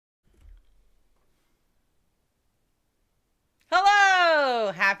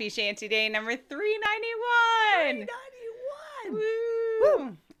Happy Shanty Day number 391. 391.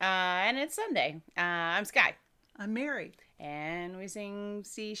 Woo! And it's Sunday. I'm Sky. I'm Mary. And we sing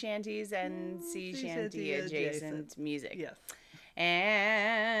sea shanties and sea shanty adjacent music. Yes.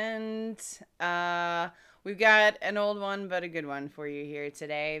 And we've got an old one but a good one for you here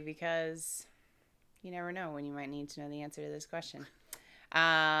today because you never know when you might need to know the answer to this question.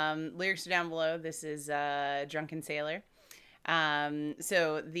 Lyrics are down below. This is Drunken Sailor.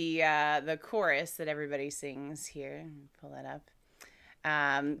 So the chorus that everybody sings here, pull that up,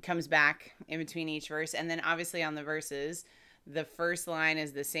 comes back in between each verse. And then obviously on the verses, the first line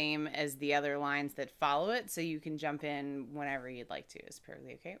is the same as the other lines that follow it. So you can jump in whenever you'd like to. It's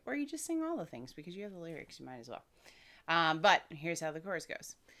perfectly okay. Or you just sing all the things because you have the lyrics. You might as well. But here's how the chorus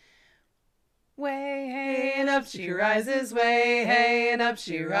goes. Way, hey, and up she rises, way, hey, and up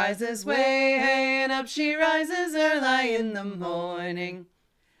she rises, way, hey, and up she rises early in the morning.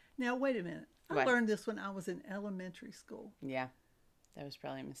 Now, wait a minute. I learned this when I was in elementary school. Yeah, that was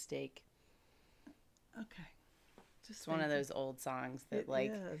probably a mistake. Okay. It's one of those old songs that, but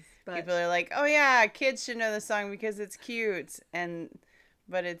people are like, oh, yeah, kids should know the song because it's cute.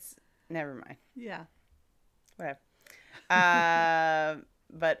 But it's, never mind. Yeah. Whatever.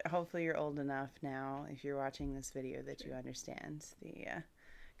 But hopefully you're old enough now, if you're watching this video, that you understand the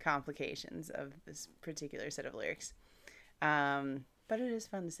complications of this particular set of lyrics. But it is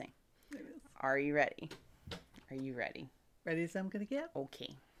fun to sing. It is. Are you ready? Are you ready? Ready as I'm going to get?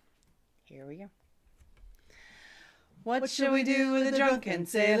 Okay. Here we go. What shall we do with a drunken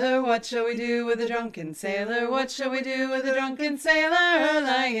sailor? What shall we do with a drunken sailor? What shall we do with a drunken sailor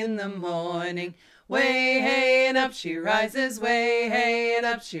early in the morning? Way, hey, and up she rises, way, hey, and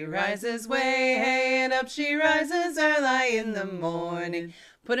up she rises, way, hey, and up she rises early in the morning.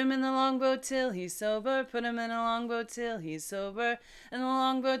 Put him in the longboat till he's sober, put him in a longboat till he's sober, in the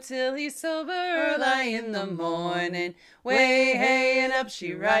longboat till he's sober early in the morning. Way, hey, and up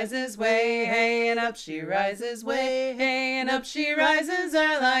she rises, way, hey, and up she rises, way, hey, and up she rises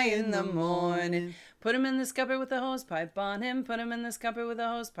early in the morning. Put him in the scupper with the hose pipe on him. Put him in the scupper with the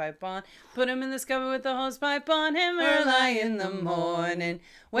hose pipe on. Put him in the scupper with the hose pipe on him early in the morning.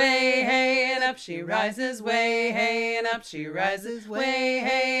 Way, hey, and up she rises. Way, hey, and up she rises. Way,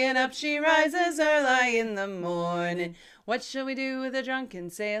 hey, and up she rises early in the morning. What shall we do with a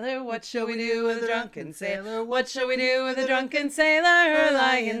drunken sailor? What shall we do with a drunken sailor? What shall we do with a drunken sailor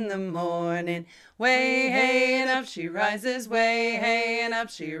early in the morning? Way, hey, and up she rises, way, hey, and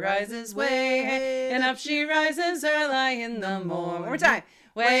up she rises, way, hey, and up she rises early in the morning. One more time.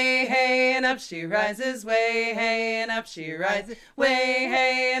 Way, hey, and up she rises, way, hey, and up she rises, way,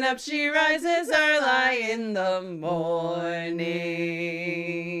 hey, and up she rises early in the morning.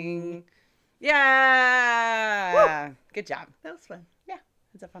 Yeah! Woo! Good job. That was fun. Yeah,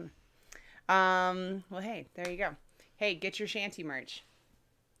 it's a fun one. Well, hey, there you go. Hey, get your shanty merch.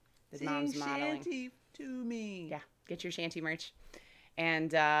 Sing Mom's modeling. shanty to me. Yeah, get your shanty merch.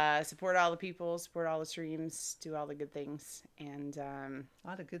 And support all the people, support all the streams, do all the good things. And a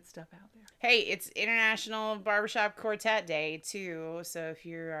lot of good stuff out there. hey, it's International Barbershop Quartet Day, too. So if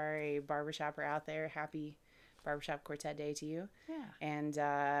you are a barbershopper out there, happy Barbershop Quartet Day to you. Yeah. And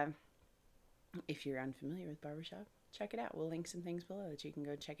if you're unfamiliar with barbershop, check it out. We'll link some things below that you can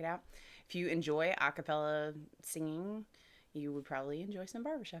go check it out. If you enjoy a cappella singing, you would probably enjoy some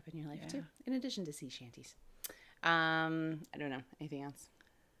barbershop in your life, too, in addition to sea shanties. I don't know. Anything else?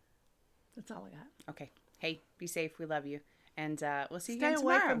 That's all I got. Okay. Hey, be safe. We love you. And we'll see you Stay again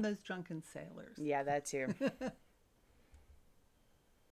tomorrow. away from those drunken sailors. Yeah, that too.